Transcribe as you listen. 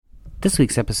This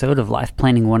week's episode of Life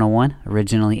Planning 101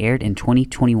 originally aired in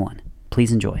 2021.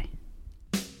 Please enjoy.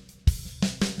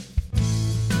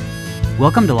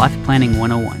 Welcome to Life Planning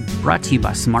 101, brought to you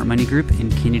by Smart Money Group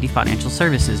and Kennedy Financial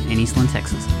Services in Eastland,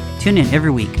 Texas. Tune in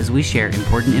every week as we share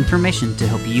important information to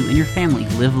help you and your family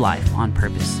live life on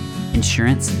purpose.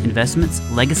 Insurance, investments,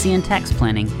 legacy and tax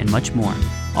planning, and much more.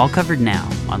 All covered now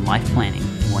on Life Planning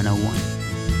 101.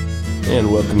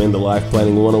 And welcome into Life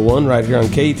Planning 101 right here on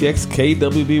KTX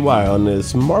KWBY on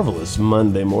this marvelous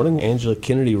Monday morning. Angela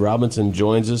Kennedy Robinson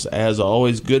joins us as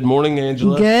always. Good morning,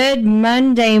 Angela. Good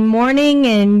Monday morning.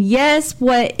 And yes,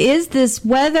 what is this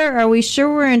weather? Are we sure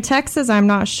we're in Texas? I'm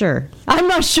not sure.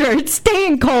 It's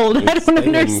staying cold. I don't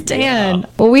understand. Yeah.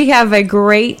 Well, we have a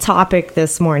great topic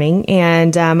this morning,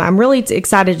 and I'm really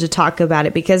excited to talk about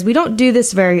it because we don't do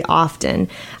this very often.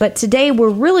 But today we're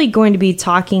really going to be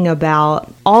talking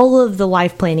about all of the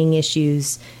life planning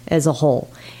issues as a whole.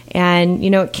 And,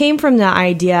 it came from the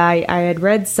idea, I had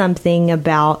read something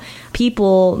about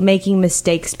people making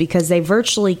mistakes because they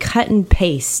virtually cut and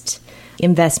paste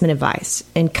investment advice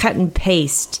and cut and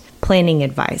paste planning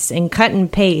advice and cut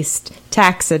and paste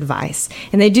tax advice.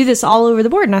 And they do this all over the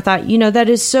board. And I thought, that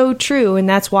is so true. And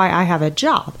that's why I have a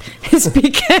job. It's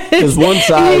because one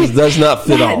size does not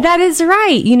fit all. That is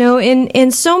right.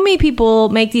 And so many people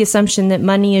make the assumption that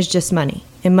money is just money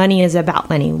and money is about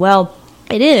money. Well,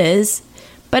 it is,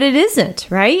 but it isn't,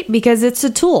 right? Because it's a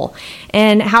tool,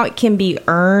 and how it can be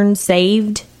earned,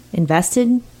 saved,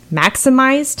 invested,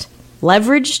 maximized,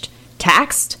 leveraged,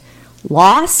 taxed,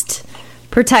 lost,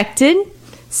 protected,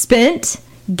 spent,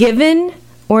 given,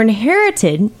 or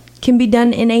inherited can be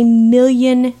done in a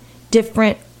million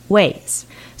different ways.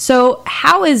 So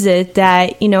how is it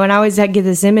that, and I always get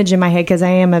this image in my head because I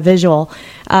am a visual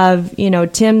of,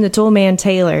 Tim the Toolman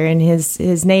Taylor and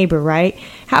his neighbor, right?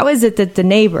 How is it that the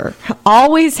neighbor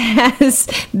always has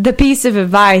the piece of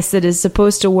advice that is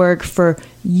supposed to work for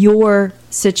your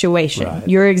situation, right,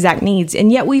 your exact needs?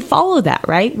 And yet we follow that,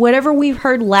 right? Whatever we've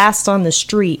heard last on the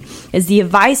street is the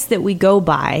advice that we go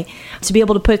by to be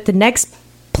able to put the next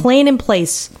plan in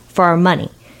place for our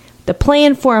money, the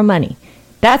plan for our money.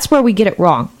 That's where we get it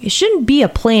wrong. It shouldn't be a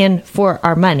plan for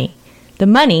our money. The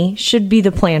money should be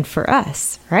the plan for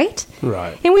us, right?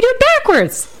 Right. And we do it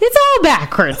backwards. It's all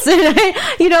backwards.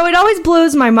 It always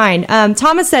blows my mind.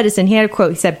 Thomas Edison, he had a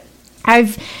quote. He said,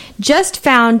 "I've just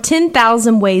found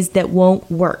 10,000 ways that won't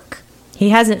work." He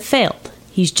hasn't failed.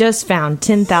 He's just found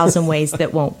 10,000 ways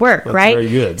that won't work, That's right? Very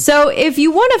good. So if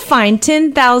you want to find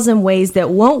 10,000 ways that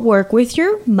won't work with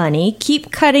your money,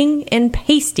 keep cutting and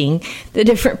pasting the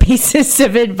different pieces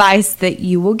of advice that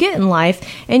you will get in life,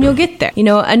 and you'll get there.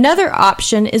 Another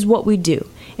option is what we do,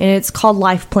 and it's called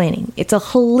life planning. It's a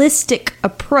holistic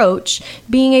approach,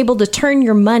 being able to turn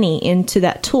your money into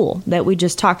that tool that we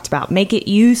just talked about, make it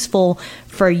useful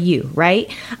for you,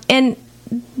 right? And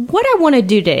what I want to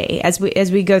do today, as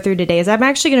we go through today, is I'm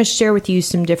actually going to share with you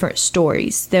some different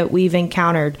stories that we've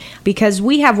encountered, because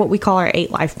we have what we call our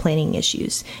 8 life planning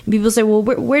issues. And people say, well,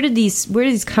 where did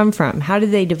these come from? How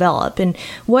did they develop? And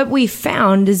what we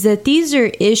found is that these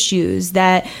are issues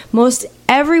that most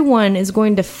everyone is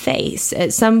going to face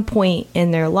at some point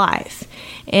in their life.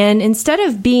 And instead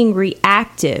of being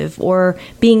reactive or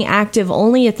being active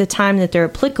only at the time that they're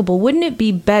applicable, wouldn't it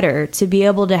be better to be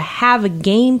able to have a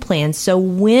game plan so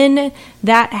when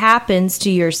that happens to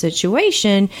your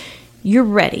situation, you're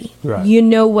ready. Right. You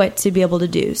know what to be able to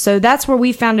do. So that's where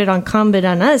we found it incumbent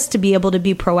on us to be able to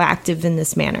be proactive in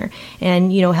this manner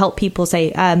and, help people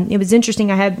say, it was interesting.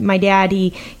 I had my dad,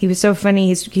 he was so funny.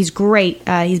 He's great.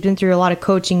 He's been through a lot of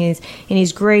coaching and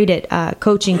he's great at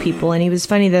coaching people. And he was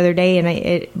funny the other day, and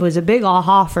it was a big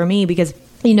aha for me because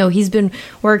he's been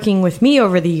working with me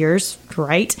over the years,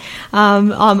 right,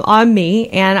 on me.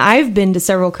 And I've been to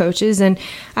several coaches, and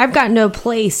I've gotten to a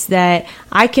place that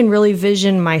I can really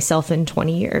vision myself in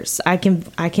 20 years. I can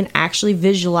actually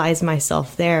visualize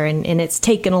myself there. And it's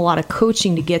taken a lot of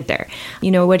coaching to get there.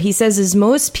 What he says is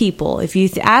most people, if you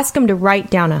ask them to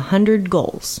write down 100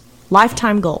 goals,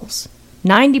 lifetime goals,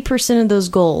 90% of those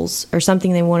goals are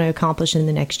something they want to accomplish in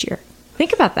the next year.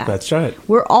 Think about that. That's right.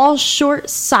 We're all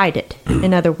short-sighted,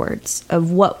 in other words, of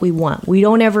what we want. We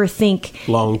don't ever think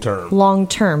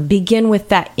long-term. Begin with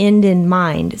that end in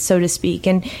mind, so to speak.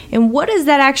 And what does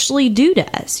that actually do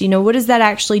to us? What does that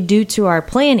actually do to our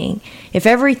planning if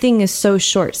everything is so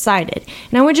short-sighted?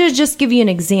 And I want to just give you an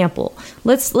example.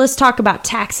 Let's talk about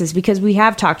taxes, because we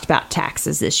have talked about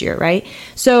taxes this year, right?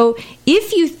 So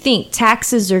if you think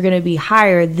taxes are going to be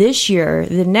higher this year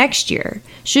than next year,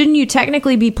 shouldn't you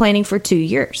technically be planning for 2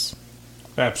 years?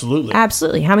 Absolutely.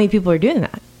 Absolutely. How many people are doing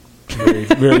that? Very,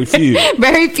 very few.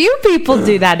 Very few people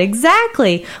do that.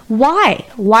 Exactly. Why?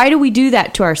 Why do we do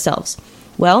that to ourselves?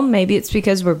 Well, maybe it's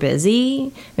because we're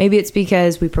busy. Maybe it's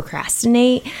because we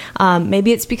procrastinate.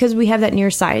 Maybe it's because we have that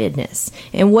nearsightedness.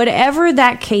 And whatever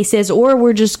that case is, or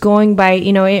we're just going by,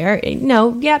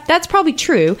 that's probably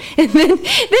true. And then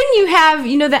you have,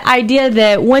 the idea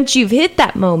that once you've hit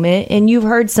that moment and you've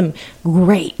heard some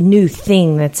great new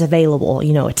thing that's available,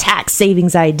 a tax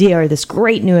savings idea or this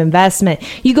great new investment,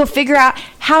 you go figure out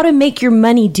how to make your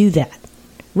money do that,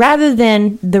 rather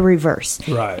than the reverse.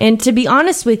 Right. And to be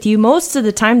honest with you, most of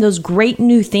the time, those great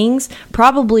new things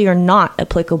probably are not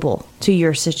applicable to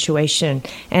your situation.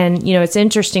 And, it's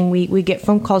interesting. We get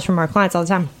phone calls from our clients all the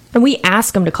time. And we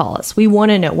ask them to call us. We want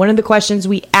to know. One of the questions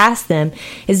we ask them,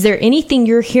 is there anything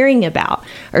you're hearing about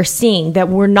or seeing that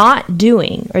we're not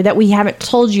doing or that we haven't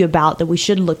told you about that we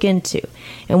should look into?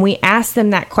 And we ask them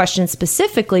that question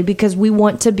specifically because we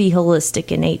want to be holistic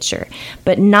in nature.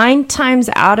 But 9 times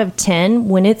out of 10,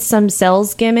 when it's some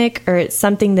sales gimmick or it's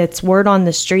something that's word on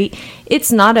the street,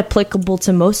 it's not applicable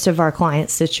to most of our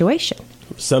clients' situation.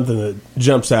 Something that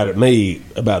jumps out at me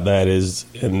about that is,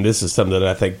 and this is something that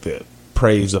I think that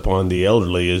preys upon the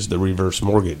elderly, is the reverse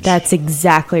mortgage. That's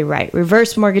exactly right.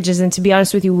 Reverse mortgages, and to be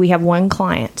honest with you, we have one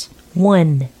client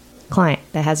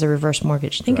that has a reverse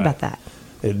mortgage. Think about that.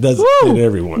 It doesn't fit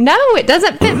everyone. No, it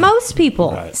doesn't fit most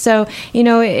people. Right. So,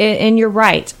 and you're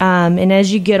right. And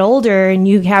as you get older and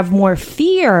you have more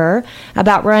fear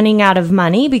about running out of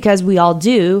money, because we all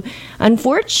do,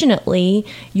 unfortunately,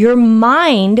 your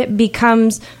mind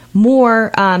becomes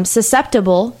more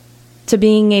susceptible to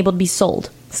being able to be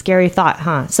sold. Scary thought,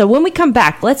 huh? So when we come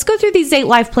back, let's go through these 8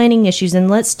 life planning issues and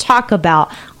let's talk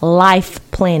about life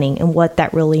planning and what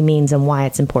that really means and why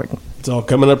it's important. It's all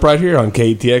coming up right here on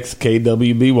KTX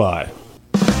KWBY.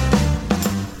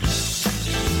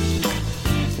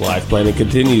 Life planning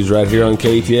continues right here on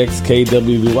KTX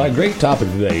KWBY. Great topic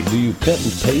today. Do you cut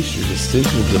and paste your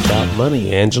decisions about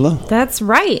money, Angela? That's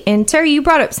right. And Terry, you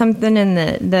brought up something in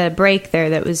the break there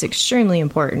that was extremely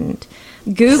important.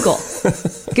 Google.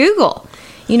 Google.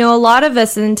 A lot of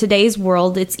us in today's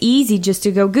world, it's easy just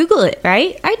to go Google it,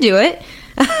 right? I do it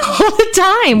all the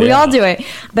time. We all do it.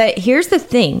 But here's the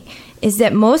thing, is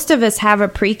that most of us have a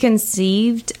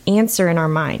preconceived answer in our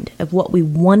mind of what we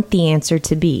want the answer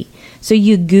to be. So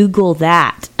you Google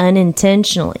that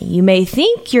unintentionally. You may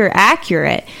think you're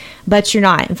accurate, but you're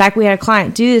not. In fact, we had a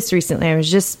client do this recently. I was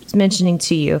just mentioning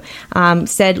to you,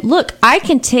 said, look, I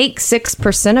can take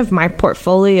 6% of my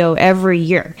portfolio every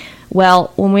year.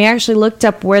 Well, when we actually looked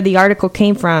up where the article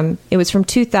came from, it was from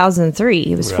 2003.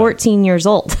 He was 14 years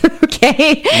old.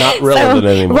 Okay. Not relevant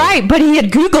anymore. Right. But he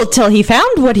had Googled till he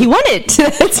found what he wanted.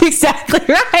 That's exactly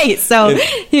right. So,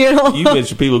 You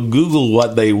mentioned people Google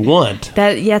what they want.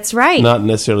 That's right. Not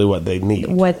necessarily what they need.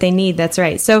 What they need. That's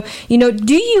right. So,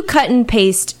 do you cut and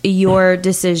paste your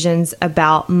decisions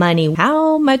about money?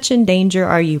 How much in danger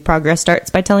are you? Progress starts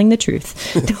by telling the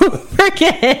truth. Don't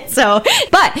forget it. So,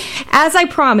 but as I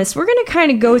promised, we're going to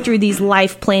kind of go through these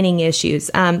life planning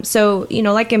issues. So,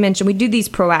 like I mentioned, we do these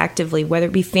proactively, whether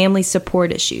it be family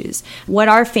support issues. What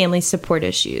are family support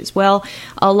issues? Well,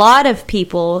 a lot of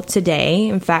people today,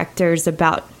 in fact, there's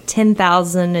about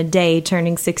 10,000 a day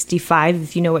turning 65,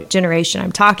 if you know what generation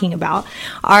I'm talking about,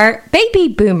 are baby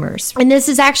boomers. And this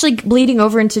is actually bleeding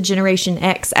over into Generation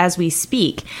X as we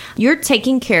speak. You're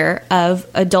taking care of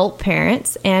adult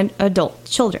parents and adult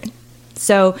children.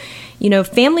 So,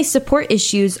 family support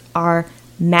issues are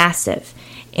massive.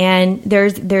 And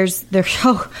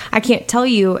I can't tell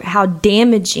you how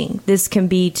damaging this can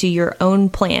be to your own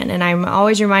plan. And I'm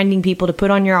always reminding people to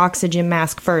put on your oxygen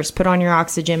mask first. Put on your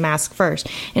oxygen mask first.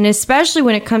 And especially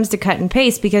when it comes to cut and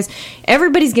paste, because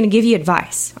everybody's going to give you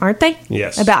advice, aren't they?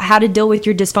 Yes. About how to deal with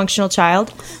your dysfunctional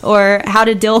child, or how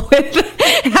to deal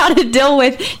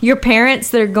with your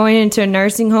parents that are going into a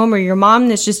nursing home, or your mom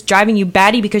that's just driving you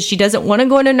batty because she doesn't want to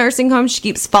go into a nursing home. She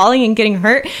keeps falling and getting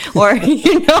hurt. Or,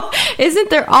 isn't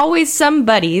there always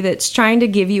somebody that's trying to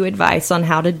give you advice on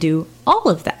how to do all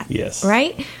of that? Yes.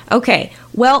 Right? Okay.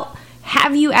 Well,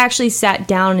 have you actually sat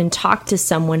down and talked to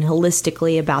someone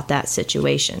holistically about that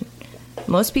situation?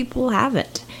 Most people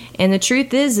haven't. And the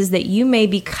truth is that you may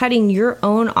be cutting your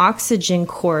own oxygen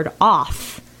cord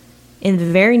off in the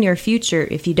very near future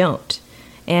if you don't.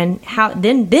 And how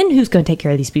then who's going to take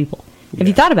care of these people? Have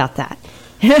you thought about that?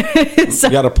 So,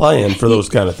 you got to plan for those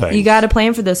kind of things. You got to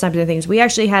plan for those types of things. We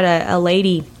actually had a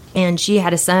lady And she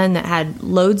had a son that had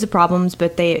loads of problems,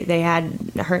 but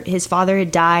his father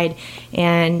had died,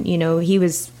 and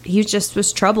he just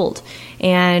was troubled.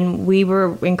 And we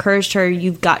encouraged her,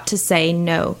 you've got to say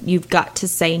no. You've got to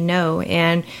say no.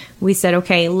 And we said,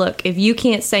 okay, look, if you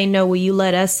can't say no, will you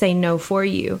let us say no for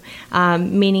you?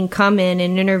 Meaning come in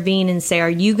and intervene and say, are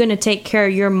you going to take care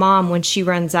of your mom when she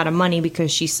runs out of money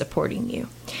because she's supporting you?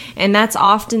 And that's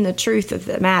often the truth of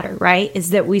the matter, right? Is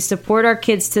that we support our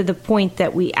kids to the point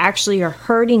that we actually are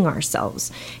hurting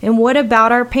ourselves. And what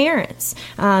about our parents?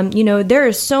 There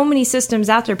are so many systems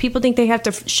out there. People think they have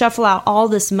to shuffle out all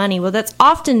this money. Well, that's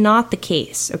often not the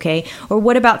case, okay? Or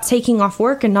what about taking off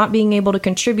work and not being able to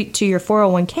contribute to your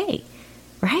 401k,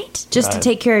 right? Just to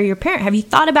take care of your parent. Have you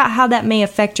thought about how that may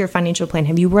affect your financial plan?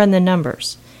 Have you run the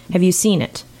numbers? Have you seen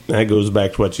it? That goes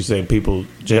back to what you say, people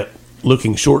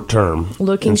looking short-term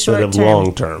instead of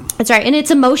long-term. That's right. And it's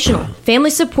emotional.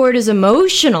 Family support is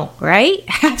emotional, right?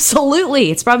 Absolutely.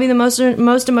 It's probably the most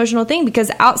emotional thing, because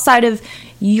outside of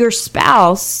your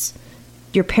spouse,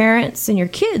 your parents and your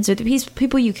kids are the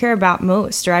people you care about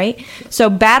most, right? So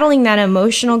battling that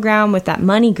emotional ground with that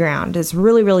money ground is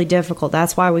really, really difficult.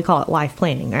 That's why we call it life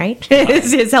planning, right?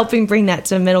 It's helping bring that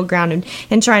to a middle ground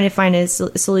and trying to find a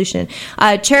solution.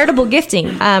 Charitable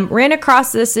gifting. Ran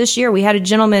across this year. We had a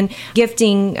gentleman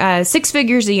gifting 6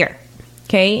 figures a year,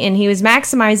 okay? And he was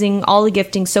maximizing all the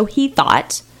gifting, so he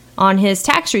thought on his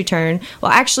tax return.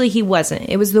 Well, actually, he wasn't.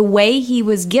 It was the way he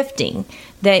was gifting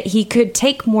that he could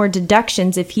take more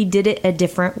deductions if he did it a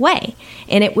different way.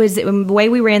 And it was the way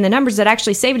we ran the numbers that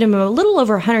actually saved him a little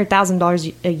over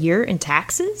 $100,000 a year in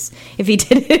taxes if he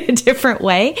did it a different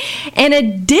way. And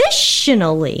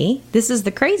additionally, this is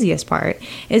the craziest part,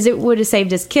 is it would have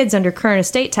saved his kids under current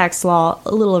estate tax law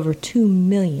a little over $2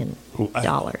 million.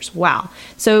 Wow.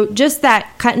 So just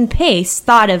that cut and paste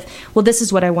thought of, well, this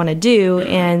is what I want to do.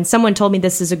 And someone told me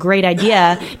this is a great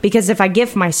idea, because if I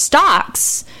give my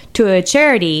stocks to a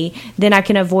charity, then I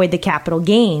can avoid the capital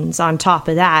gains on top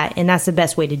of that. And that's the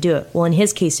best way to do it. Well, in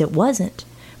his case, it wasn't.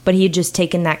 But he had just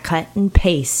taken that cut and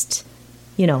paste,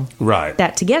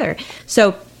 that together.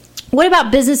 So what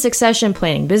about business succession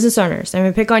planning? Business owners, I'm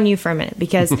going to pick on you for a minute,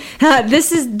 because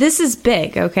this is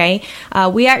big, okay?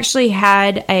 We actually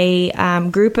had a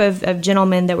group of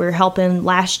gentlemen that we were helping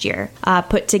last year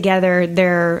put together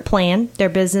their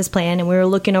business plan, and we were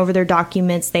looking over their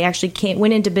documents. They actually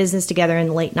went into business together in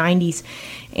the late 90s,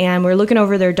 and we were looking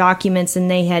over their documents, and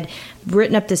they had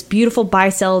written up this beautiful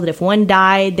buy-sell that if one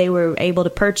died, they were able to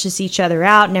purchase each other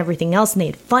out and everything else, and they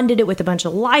had funded it with a bunch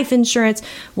of life insurance.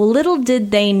 Well, little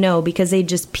did they know, because they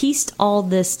just pieced all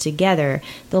this together,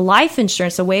 the life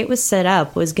insurance, the way it was set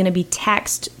up, was going to be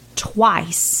taxed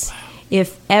twice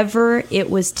if ever it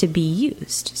was to be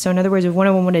used. So in other words, if one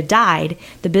of them would have died,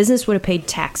 the business would have paid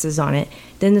taxes on it,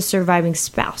 then the surviving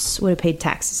spouse would have paid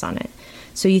taxes on it.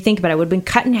 So you think about it, it would have been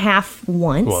cut in half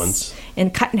once.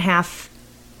 And cut in half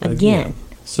again.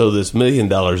 So this $1 million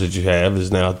that you have is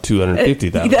now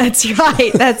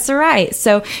 $250,000. That's right.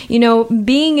 So,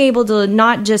 being able to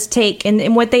not just take,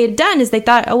 and what they had done is they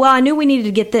thought, oh, well, I knew we needed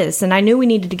to get this, and I knew we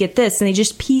needed to get this, and they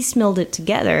just piecemealed it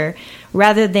together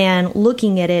rather than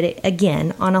looking at it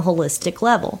again on a holistic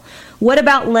level. What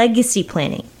about legacy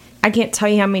planning? I can't tell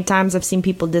you how many times I've seen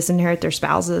people disinherit their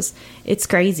spouses. It's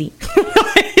crazy.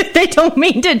 They don't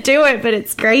mean to do it, but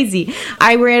it's crazy.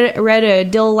 I read a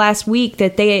deal last week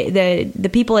that the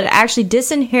people had actually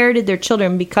disinherited their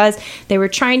children because they were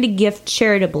trying to gift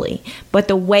charitably. But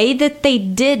the way that they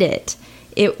did it,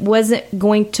 it wasn't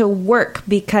going to work,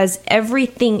 because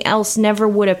everything else never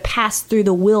would have passed through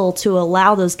the will to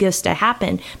allow those gifts to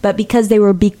happen. But because they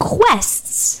were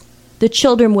bequests, the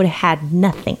children would have had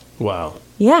nothing. Wow.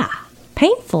 Yeah.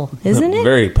 Painful, isn't it?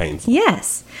 Very painful.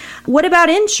 Yes. What about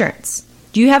insurance?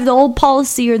 Do you have the old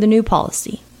policy or the new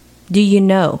policy? Do you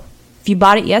know? If you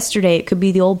bought it yesterday, it could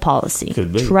be the old policy.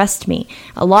 Could be. Trust me.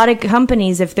 A lot of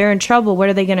companies, if they're in trouble, what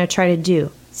are they going to try to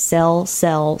do? Sell,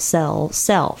 sell, sell,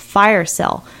 sell. Fire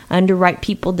sell. Underwrite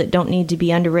people that don't need to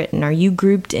be underwritten. Are you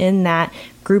grouped in that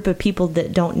group of people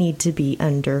that don't need to be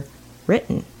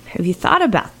underwritten? Have you thought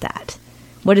about that?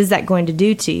 What is that going to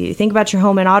do to you? Think about your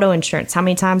home and auto insurance. How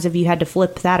many times have you had to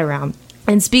flip that around?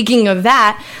 And speaking of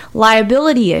that,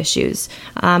 liability issues.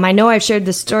 I know I've shared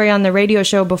this story on the radio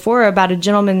show before about a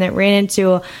gentleman that ran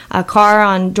into a car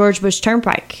on George Bush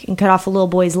Turnpike and cut off a little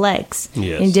boy's legs.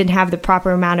 Yes. And didn't have the proper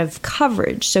amount of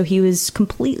coverage. So he was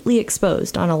completely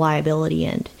exposed on a liability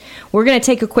end. We're going to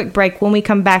take a quick break. When we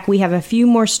come back, we have a few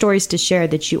more stories to share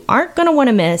that you aren't going to want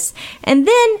to miss. And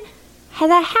then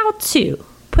how to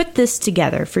put this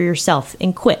together for yourself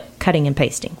and quit cutting and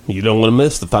pasting. You don't want to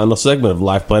miss the final segment of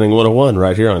Life Planning 101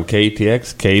 right here on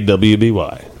KTX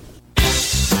KWBY.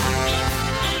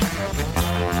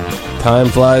 Time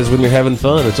flies when you're having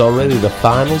fun. It's already the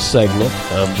final segment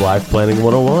of Life Planning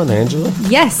 101, Angela.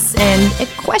 Yes, and the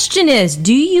question is,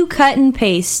 do you cut and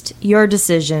paste your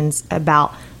decisions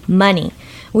about money?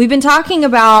 We've been talking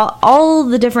about all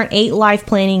the different 8 life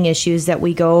planning issues that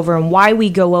we go over and why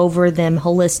we go over them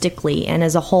holistically and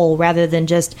as a whole rather than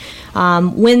just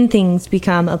when things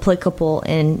become applicable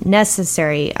and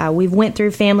necessary. We've went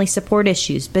through family support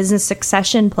issues, business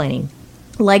succession planning,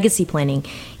 legacy planning,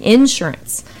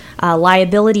 insurance,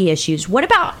 liability issues. What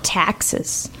about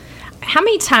taxes? How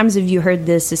many times have you heard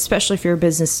this, especially if you're a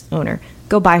business owner?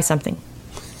 Go buy something.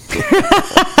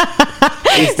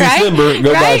 It's December.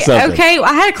 Go buy something. Okay.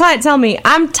 I had a client tell me,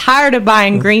 I'm tired of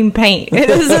buying green paint.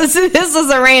 This is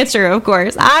a rancher, of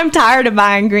course. I'm tired of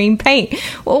buying green paint.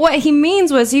 Well, what he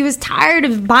means was he was tired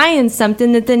of buying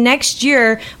something that the next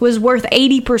year was worth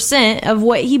 80% of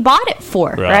what he bought it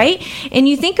for, right? And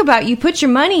you think about, you put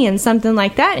your money in something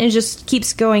like that and it just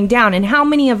keeps going down. And how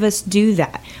many of us do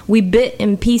that? We bit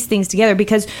and piece things together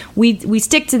because we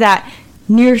stick to that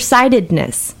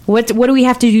nearsightedness. What do we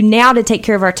have to do now to take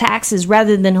care of our taxes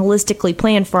rather than holistically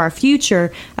plan for our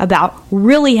future about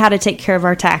really how to take care of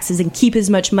our taxes and keep as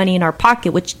much money in our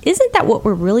pocket, which isn't that what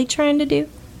we're really trying to do?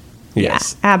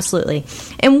 Yes. Yeah, absolutely.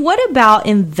 And what about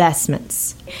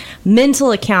investments?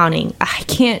 Mental accounting. I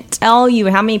can't tell you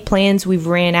how many plans we've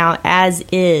ran out as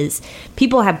is.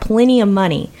 People have plenty of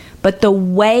money, but the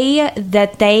way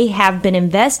that they have been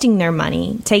investing their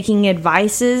money, taking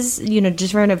advices,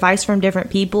 different advice from different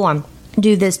people on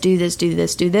do this, do this, do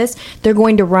this, do this, they're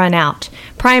going to run out.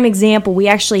 Prime example,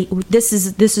 this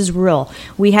is real.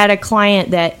 We had a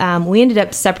client that we ended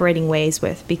up separating ways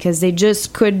with because they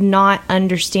just could not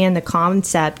understand the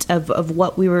concept of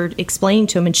what we were explaining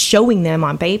to them and showing them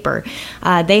on paper.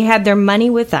 They had their money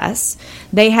with us.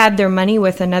 They had their money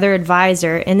with another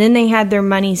advisor, and then they had their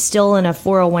money still in a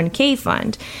 401k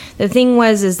fund. The thing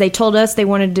is they told us they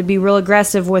wanted to be real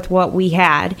aggressive with what we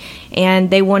had, and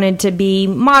they wanted to be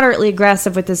moderately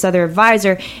aggressive with this other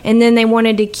advisor, and then they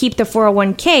wanted to keep the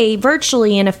 401k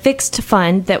virtually in a fixed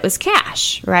fund that was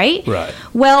cash, right? Right.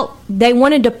 Well, they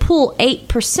wanted to pull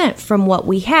 8% from what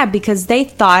we had because they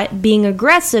thought being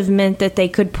aggressive meant that they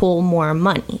could pull more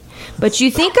money. But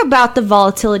you think about the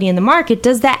volatility in the market,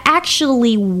 does that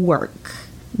actually work?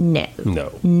 No.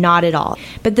 Not at all.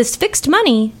 But this fixed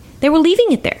money, they were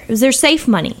leaving it there. It was their safe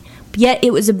money. Yet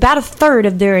it was about a third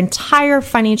of their entire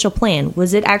financial plan.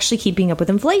 Was it actually keeping up with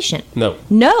inflation? No.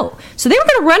 So they were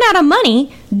going to run out of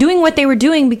money doing what they were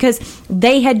doing because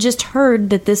they had just heard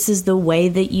that this is the way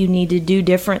that you need to do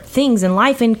different things in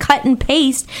life and cut and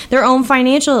paste their own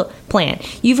financial plan.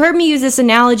 You've heard me use this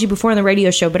analogy before on the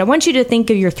radio show, but I want you to think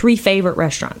of your 3 favorite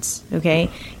restaurants, okay?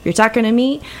 You're talking to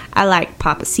me. I like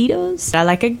Papacitos. I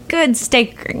like a good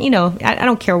steak. I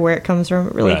don't care where it comes from.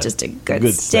 Really, right. Just a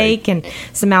good steak and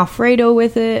some Alfredo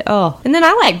with it. Oh, and then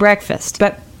I like breakfast.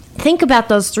 But think about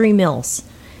those 3 meals.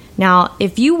 Now,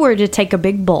 if you were to take a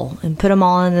big bowl and put them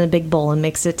all in a big bowl and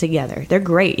mix it together, they're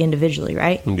great individually,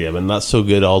 right? Yeah, but not so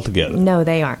good all together. No,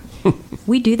 they aren't.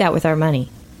 We do that with our money.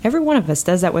 Every one of us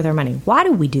does that with our money. Why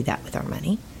do we do that with our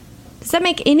money? Does that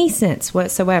make any sense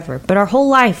whatsoever? But our whole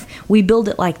life, we build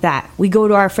it like that. We go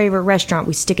to our favorite restaurant,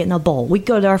 we stick it in a bowl. We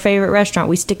go to our favorite restaurant,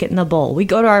 we stick it in a bowl. We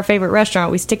go to our favorite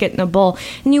restaurant, we stick it in a bowl.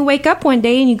 And you wake up one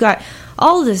day and you got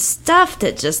all this stuff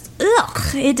that just,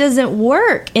 it doesn't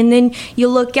work. And then you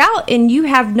look out and you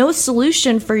have no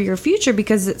solution for your future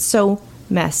because it's so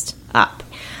messed up.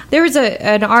 There was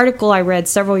an article I read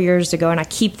several years ago, and I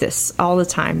keep this all the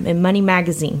time, and Money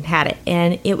Magazine had it.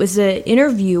 And it was an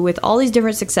interview with all these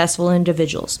different successful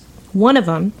individuals. One of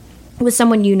them was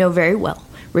someone you know very well,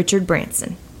 Richard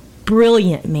Branson.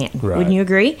 Brilliant man. Right. Wouldn't you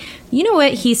agree? You know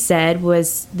what he said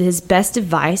was his best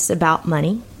advice about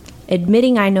money?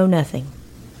 Admitting I know nothing.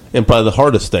 And probably the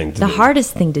hardest thing to do. The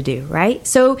hardest thing to do, right?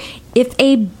 So if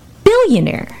a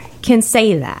billionaire can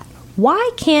say that,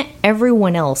 why can't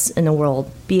everyone else in the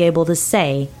world be able to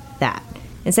say that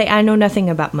and say, I know nothing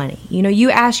about money?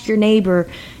 You ask your neighbor,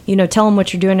 tell them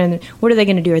what you're doing, and what are they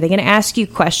going to do? Are they going to ask you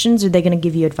questions, or are they going to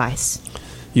give you advice?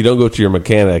 You don't go to your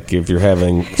mechanic if you're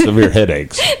having severe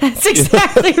headaches. That's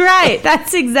exactly right.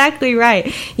 That's exactly right.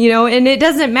 And it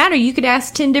doesn't matter. You could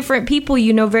ask 10 different people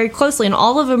very closely, and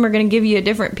all of them are going to give you a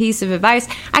different piece of advice.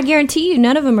 I guarantee you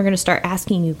none of them are going to start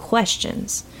asking you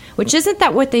questions. Which isn't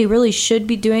that what they really should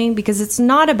be doing? Because it's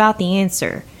not about the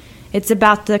answer. It's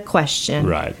about the question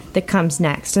that comes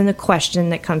next, and the question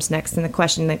that comes next, and the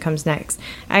question that comes next.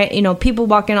 People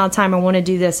walk in all the time, I want to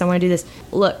do this, I want to do this.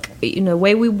 Look, the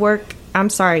way we work I'm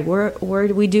sorry,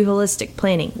 we do holistic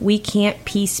planning. We can't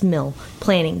piecemeal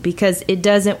planning because it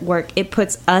doesn't work. It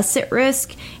puts us at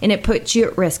risk and it puts you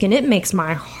at risk. And it makes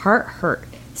my heart hurt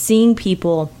seeing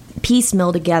people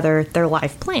piecemeal together their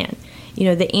life plan.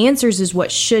 The answers is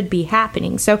what should be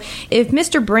happening. So if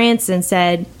Mr. Branson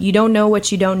said, you don't know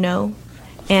what you don't know,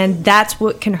 and that's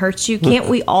what can hurt you, can't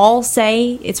we all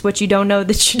say it's what you don't know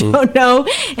that you don't know,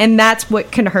 and that's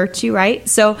what can hurt you, right?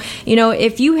 So,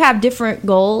 if you have different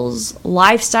goals,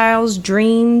 lifestyles,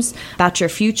 dreams about your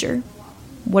future,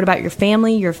 what about your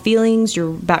family, your feelings,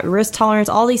 about your risk tolerance,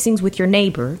 all these things with your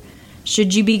neighbor,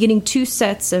 should you be getting two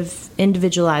sets of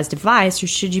individualized advice, or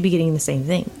should you be getting the same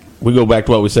thing? We go back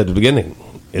to what we said at the beginning.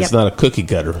 It's not a cookie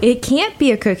cutter. It can't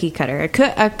be a cookie cutter. A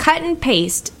cut and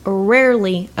paste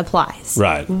rarely applies.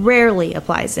 Right. Rarely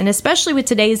applies. And especially with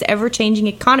today's ever-changing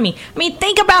economy. I mean,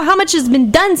 think about how much has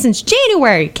been done since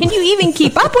January. Can you even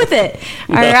keep up with it?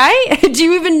 All right? Do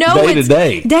you even know? Day to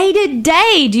day. Day to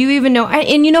day. Do you even know?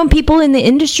 And, people in the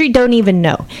industry don't even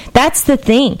know. That's the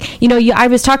thing. I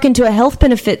was talking to a health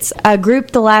benefits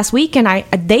group the last week, and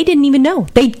they didn't even know.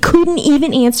 They couldn't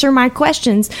even answer my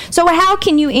questions. So how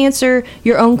can you answer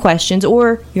your own questions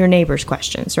or your neighbor's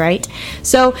questions, right?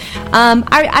 So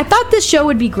I thought this show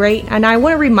would be great, and I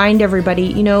want to remind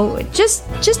everybody,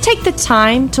 just take the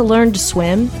time to learn to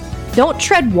swim. Don't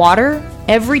tread water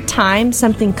every time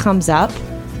something comes up.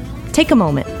 Take a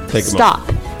moment. Stop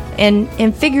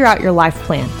and figure out your life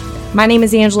plan. My name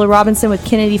is Angela Robinson with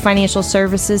Kennedy Financial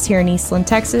Services here in Eastland,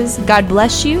 Texas. God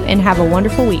bless you and have a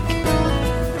wonderful week.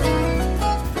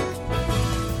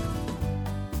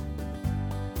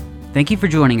 Thank you for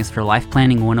joining us for Life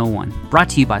Planning 101, brought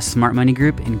to you by Smart Money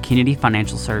Group and Kennedy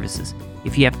Financial Services.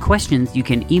 If you have questions, you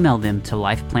can email them to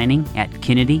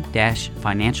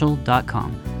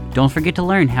lifeplanning@kennedy-financial.com. Don't forget to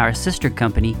learn how our sister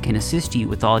company can assist you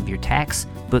with all of your tax,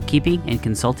 bookkeeping, and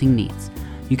consulting needs.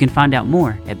 You can find out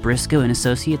more at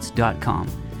briscoeandassociates.com.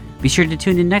 Be sure to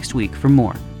tune in next week for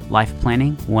more Life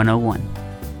Planning 101.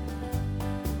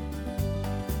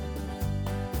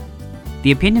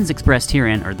 The opinions expressed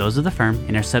herein are those of the firm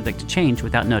and are subject to change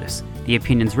without notice. The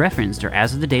opinions referenced are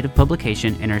as of the date of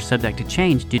publication and are subject to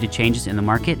change due to changes in the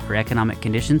market or economic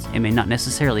conditions and may not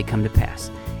necessarily come to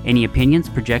pass. Any opinions,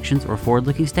 projections, or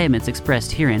forward-looking statements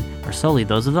expressed herein are solely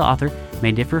those of the author,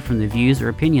 may differ from the views or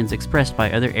opinions expressed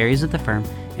by other areas of the firm,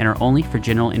 and are only for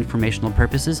general informational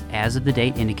purposes as of the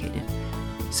date indicated.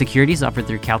 Securities offered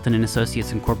through Calton &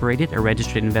 Associates Incorporated, a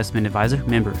registered investment advisor,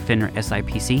 member FINRA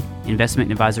SIPC. Investment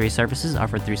advisory services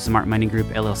offered through Smart Money Group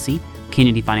LLC.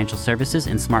 Kennedy Financial Services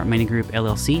and Smart Money Group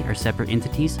LLC are separate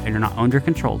entities and are not owned or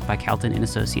controlled by Calton &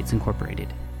 Associates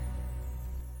Incorporated.